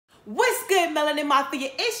What's good, Melanin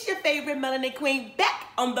Mafia? It's your favorite Melanin Queen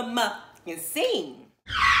back on the motherfucking scene.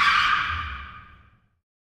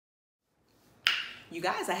 You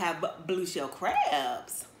guys, I have blue shell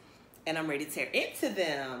crabs and I'm ready to tear into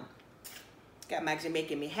them. Got my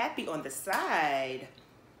Jamaican Me Happy on the side.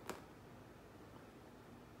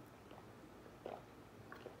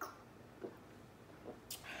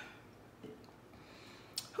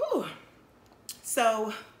 Whew.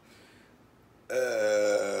 So,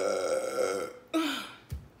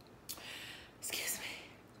 excuse me.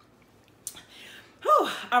 Whew.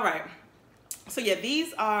 All right. So yeah,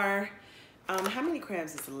 these are, how many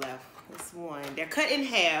crabs is left? This one. They're cut in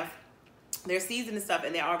half. They're seasoned and stuff,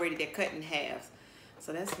 and they're cut in halves.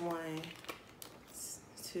 So that's 1,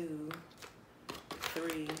 2,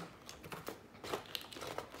 3,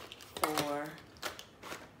 4,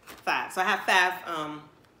 5. So I have 5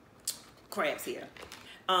 crabs here.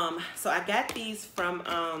 So I got these from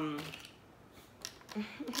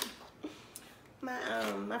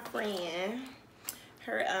my friend,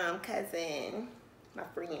 her cousin, my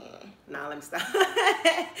friend. Nah, let me stop.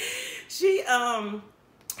 She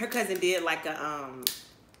her cousin did like a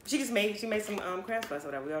she made some crabs for us or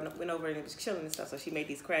whatever. We all went over and it was chilling and stuff, so she made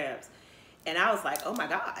these crabs. And I was like, oh my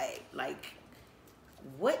God, like,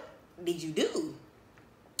 what did you do?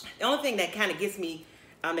 The only thing that kind of gets me,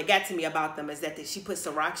 that got to me about them is that she put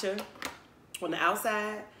sriracha on the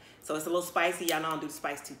outside. So it's a little spicy. Y'all know I don't do the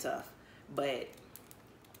spice too tough. But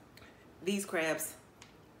these crabs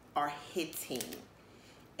are hitting.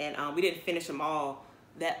 And we didn't finish them all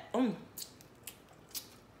that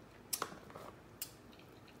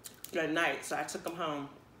night. So I took them home.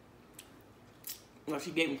 Well,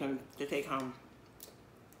 she gave me some to take home.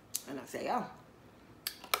 And I said,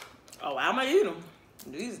 oh, I'm gonna eat them.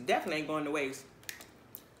 These definitely ain't going to waste.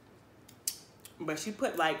 But she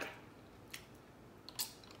put like,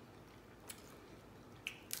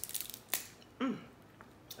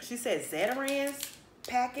 she said Zatarans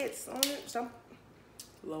packets on it.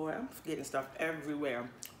 Lord, I'm forgetting stuff everywhere.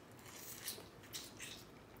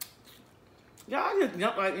 Y'all just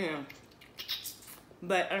jump right in.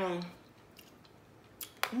 But,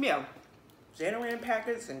 yeah. Zataran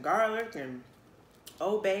packets and garlic and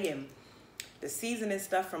Old Bay and the seasoning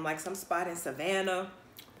stuff from like some spot in Savannah.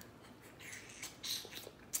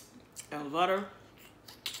 And butter.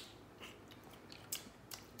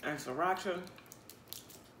 And sriracha.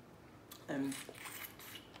 And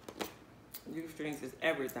these things is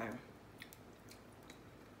everything.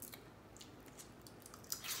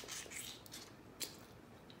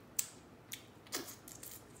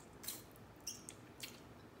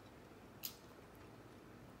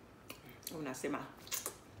 When I say my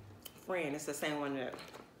friend, it's the same one that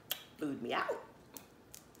flew me out.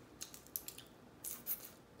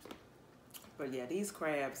 But yeah, these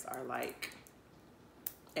crabs are like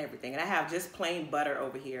everything. And I have just plain butter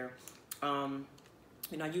over here. You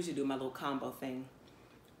know, I usually do my little combo thing,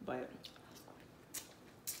 but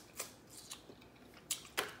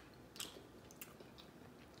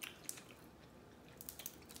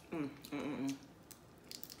the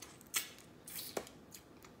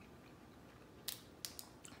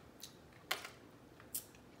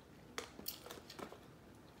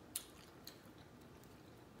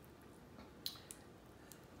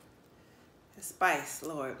spice,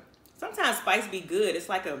 Lord. Sometimes spice be good. It's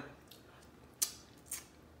like a,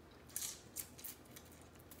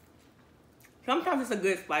 sometimes it's a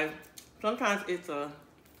good spice. Sometimes it's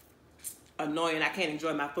annoying. I can't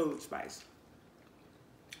enjoy my food spice.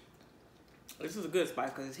 This is a good spice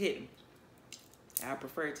because it's hitting. I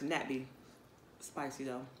prefer it to not be spicy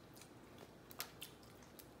though.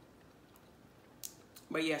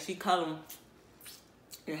 But yeah, she cut them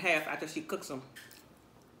in half after she cooks them.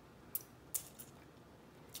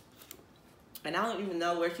 And I don't even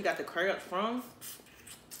know where she got the crabs from.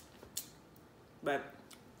 But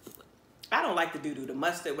I don't like the doo-doo, the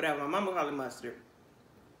mustard, whatever. My mama call it mustard.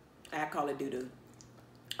 I call it doo-doo.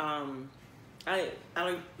 I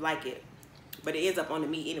don't like it. But it is up on the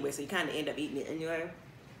meat anyway, so you kind of end up eating it anyway.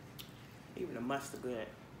 Even the mustard good.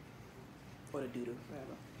 Or the doo-doo,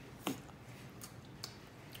 whatever.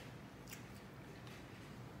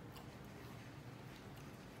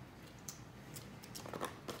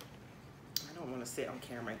 I don't want to sit on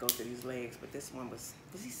camera and go through these legs, but this one was,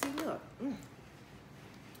 does he see? Look. That's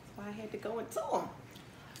why I had to go into them.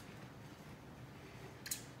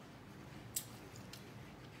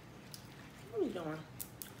 What are you doing?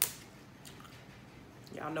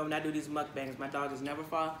 Y'all know when I do these mukbangs, my dog just never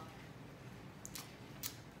fall.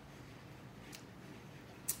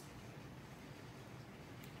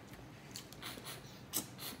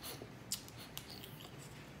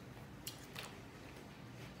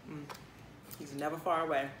 He's never far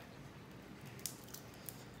away.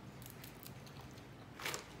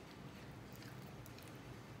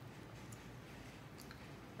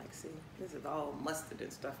 Like, see, this is all mustard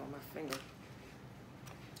and stuff on my finger.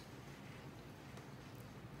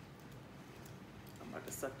 I'm about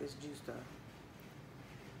to suck this juice up.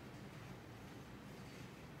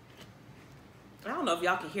 I don't know if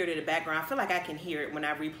y'all can hear it in the background. I feel like I can hear it when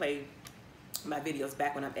I replay my videos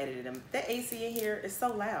back when I've edited them. That AC in here is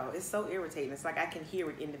so loud. It's so irritating. It's like I can hear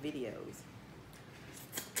it in the videos.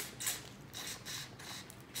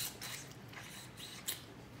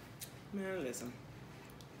 Man, listen.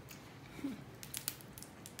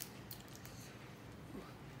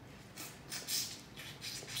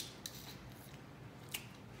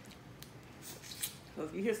 So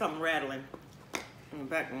if you hear something rattling in the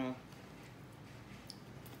background,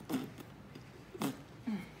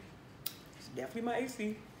 it's definitely my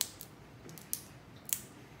AC.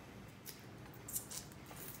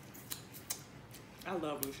 I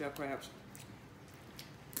love blue shell crabs.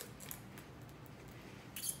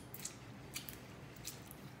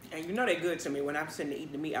 And you know they're good to me when I'm sitting to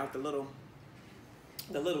eat the meat out the little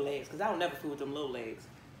legs, because I don't never fool with them little legs.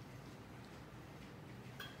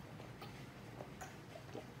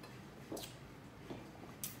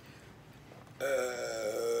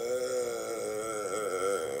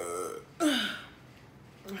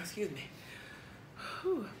 Excuse me.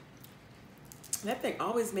 Whew. That thing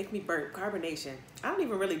always make me burp. Carbonation. I don't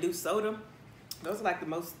even really do soda. Those are like the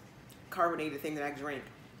most carbonated thing that I drink.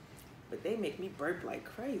 But they make me burp like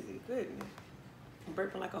crazy. Goodness. I'm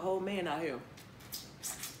burping like a whole man out here.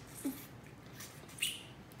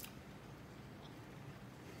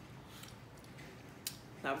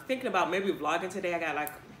 I was thinking about maybe vlogging today. I got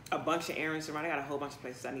like a bunch of errands to run. I got a whole bunch of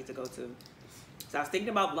places I need to go to. So I was thinking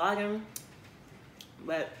about vlogging,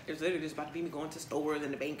 but it's literally just about to be me going to stores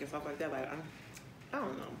and the bank and stuff like that. Like, I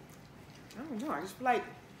don't know. I don't know. I just feel like,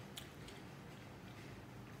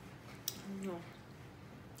 I don't know.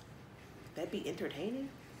 That'd be entertaining.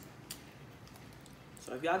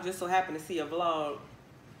 So if y'all just so happen to see a vlog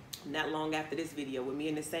not long after this video with me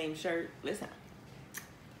in the same shirt, listen.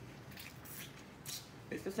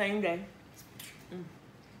 It's the same day.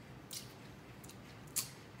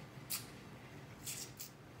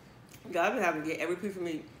 God be having to get every piece of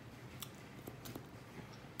meat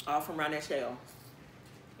off from around that shell.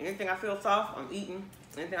 Anything I feel soft, I'm eating.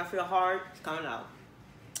 Anything I feel hard, it's coming out.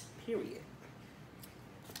 Period.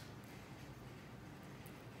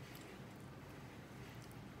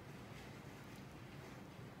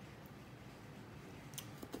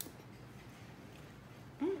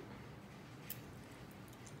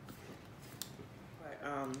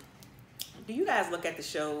 Do you guys look at the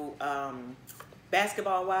show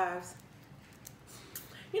Basketball Wives?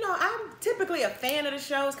 You know, I'm typically a fan of the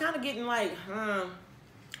show. It's kind of getting like,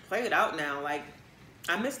 played out now. Like,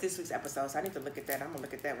 I missed this week's episode, so I need to look at that. I'm going to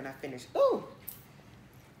look at that when I finish. Ooh!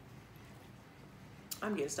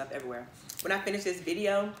 I'm getting stuff everywhere. When I finish this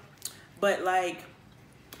video, but like,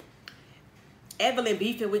 Evelyn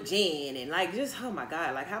beefing with Jen, and like, just, oh my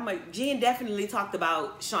God, like how much, Jen definitely talked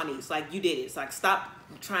about Shawnice, like, you did it. It's like, stop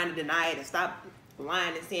trying to deny it and stop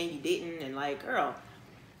lying and saying you didn't, and like, girl.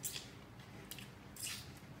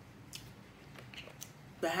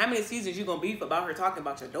 But how many seasons you gonna beef about her talking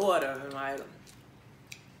about your daughter, and like,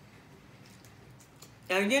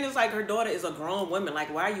 and again, it's like her daughter is a grown woman.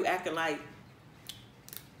 Like, why are you acting like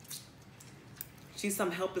she's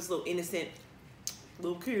some helpless little innocent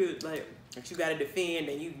little kid, like, that you gotta defend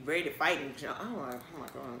and you ready to fight and I'm like, oh my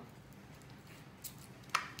God.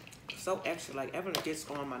 So extra, like Evelyn gets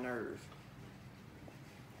on my nerves.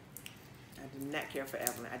 I do not care for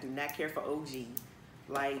Evelyn. I do not care for OG.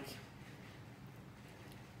 Like,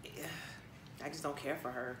 I just don't care for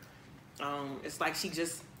her. It's like she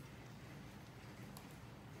just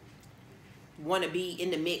want to be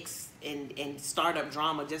in the mix and start up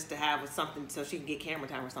drama just to have something so she can get camera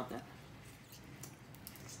time or something.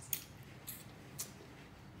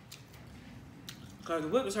 Because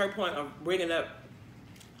what was her point of bringing up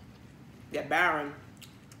that Baron,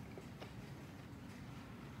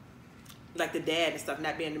 like the dad and stuff,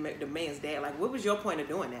 not being the man's dad? Like, what was your point of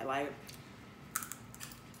doing that? Like,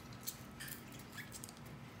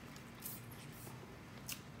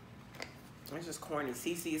 it's just corny.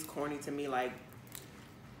 Cece is corny to me. Like,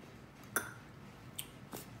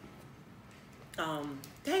 dang,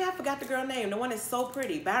 I forgot the girl name. The one that's so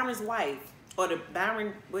pretty, Baron's wife. Or the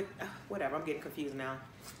Byron, whatever, I'm getting confused now.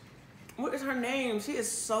 What is her name? She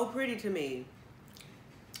is so pretty to me.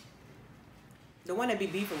 The one that be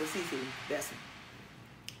beefing with Cece. That's,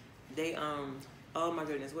 they, oh my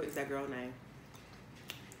goodness, what is that girl's name?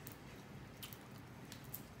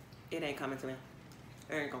 It ain't coming to me.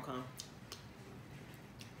 It ain't gonna come.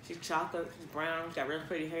 She's chocolate, she's brown, she's got really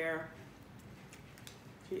pretty hair.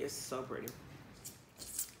 She is so pretty.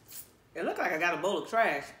 It looks like I got a bowl of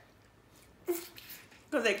trash.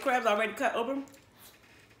 Because that crab's already cut open.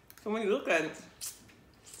 So when you look at it,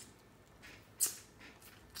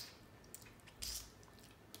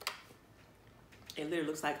 it literally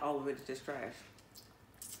looks like all of it is just trash.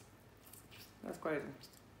 That's crazy.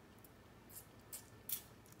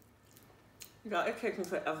 You know, it takes me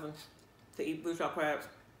forever to eat blue shell crabs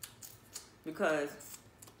because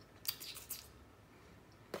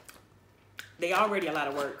they already a lot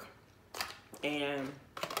of work, and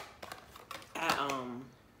I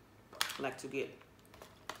like to get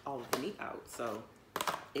all of the meat out, so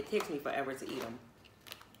it takes me forever to eat them.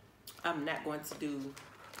 I'm not going to do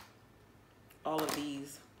all of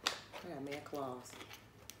these. I got mad claws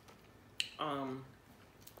on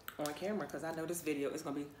camera because I know this video is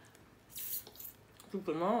gonna be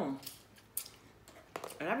super long,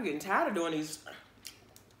 and I'm getting tired of doing these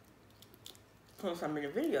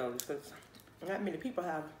 20-some-minute videos because not many people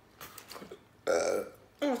have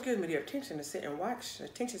excuse me, the attention to sit and watch, the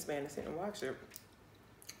attention span to sit and watch it.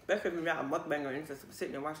 Especially if you're not a mukbang or interested in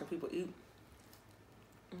sitting and watching people eat.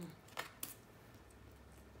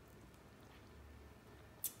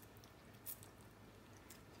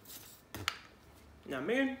 Now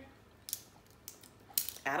me,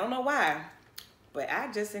 I don't know why, but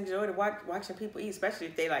I just enjoy watching people eat, especially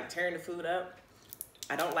if they like tearing the food up.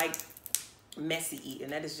 I don't like messy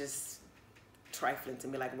eating. That is just trifling to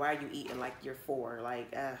me. Like, why are you eating like you're 4?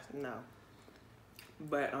 Like, no.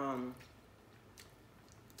 But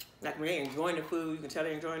like when they're enjoying the food, you can tell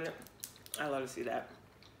they're enjoying it. I love to see that.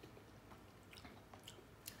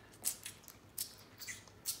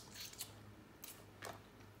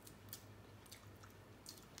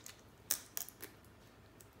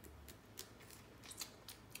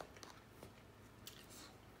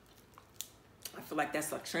 I feel like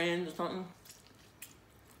that's a trend or something.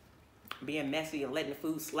 Being messy and letting the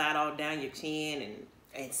food slide all down your chin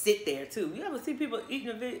and sit there too. You ever see people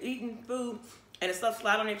eating food and the stuff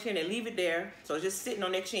slide on their chin and leave it there, so it's just sitting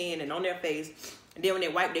on their chin and on their face, and then when they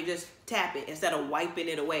wipe, they just tap it instead of wiping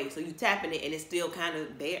it away. So you tapping it and it's still kind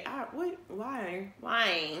of there. Wait, why?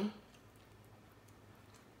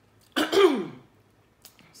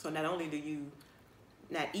 So not only do you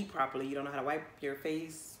not eat properly, you don't know how to wipe your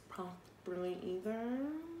face properly either.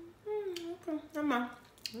 Okay, never mind.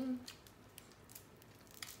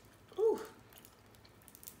 Ooh.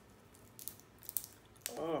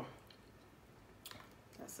 Oh,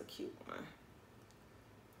 that's a cute one.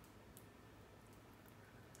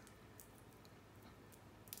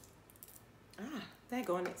 That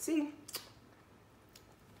going it. See,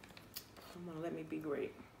 I'm gonna let me be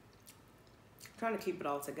great. I'm trying to keep it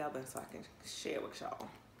all together so I can share with y'all.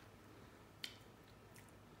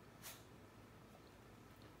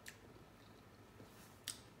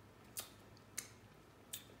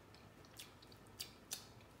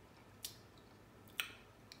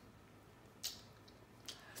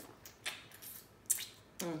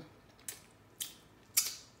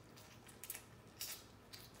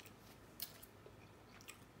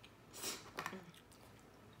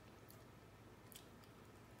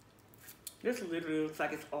 This literally looks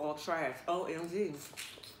like it's all trash. OMG.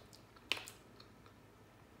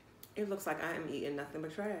 It looks like I am eating nothing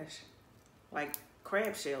but trash. Like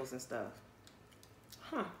crab shells and stuff.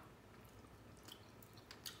 Huh.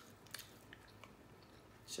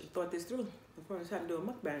 Should have thought this through before I tried to do a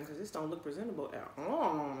mukbang, because this don't look presentable at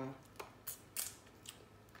all.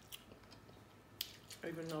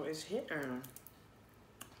 Even though it's hitting.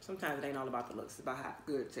 Sometimes it ain't all about the looks, it's about how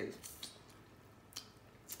good it tastes.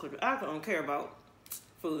 Because I don't care about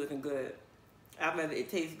food looking good. I'd rather it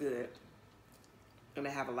tastes good than to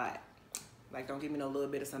have a lot. Like, don't give me no little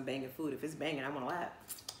bit of some banging food. If it's banging, I want a lot.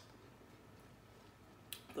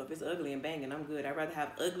 So if it's ugly and banging, I'm good. I'd rather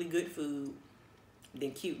have ugly, good food than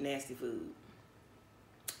cute, nasty food.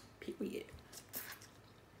 Period.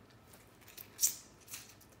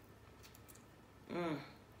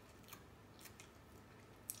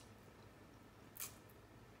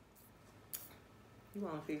 You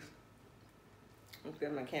want a piece? Let's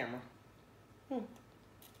get my camera. Come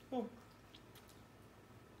on.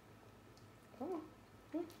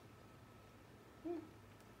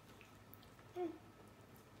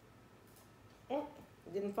 Oh,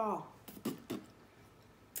 it didn't fall.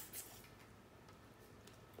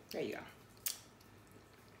 There you go.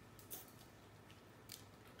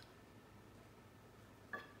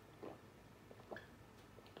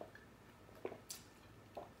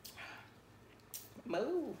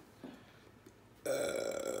 Move.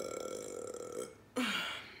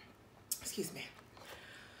 Excuse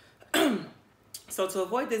me. So to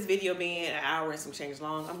avoid this video being an hour and some change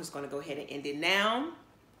long, I'm just going to go ahead and end it now.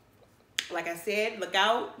 Like I said, look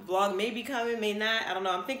out. Vlog may be coming, may not. I don't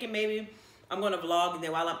know. I'm thinking maybe I'm going to vlog, and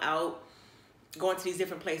then while I'm out going to these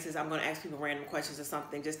different places, I'm going to ask people random questions or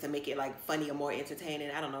something just to make it like funny or more entertaining.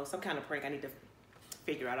 I don't know. Some kind of prank I need to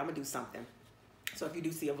figure out. I'm going to do something. So if you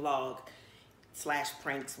do see a vlog /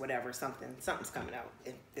 pranks, whatever, something's coming out.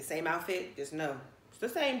 If the same outfit, just know it's the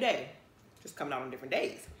same day, just coming out on different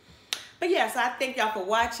days. But yeah, so I thank y'all for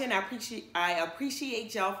watching. I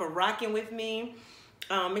appreciate y'all for rocking with me.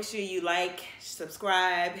 Make sure you like,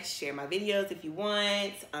 subscribe, share my videos if you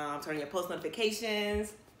want. Turn on your post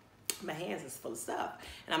notifications. My hands is full of stuff.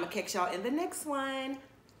 And I'm going to catch y'all in the next one.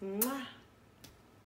 Mwah.